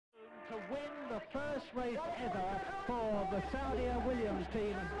to win the first race ever for the Saudi Williams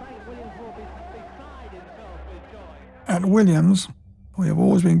team, and Frank Williams will be beside himself with joy. At Williams, we have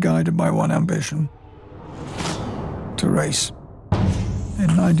always been guided by one ambition: to race.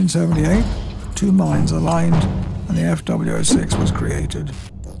 In 1978, two minds aligned and the FW06 was created.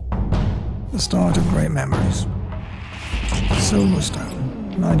 The start of great memories.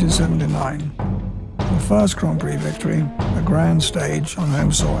 Silverstone, 1979. The first Grand Prix victory, a grand stage on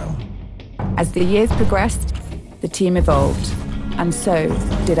home soil. As the years progressed, the team evolved, and so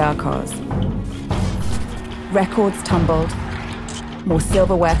did our cars. Records tumbled, more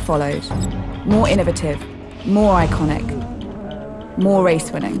silverware followed, more innovative, more iconic, more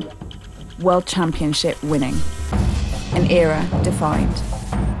race winning, world championship winning. An era defined.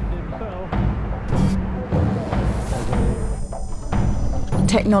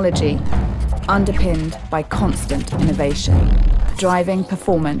 Technology underpinned by constant innovation, driving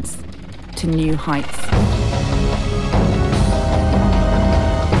performance to new heights.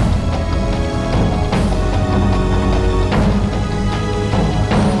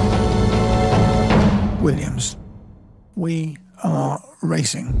 Williams. We are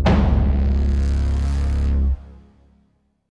racing.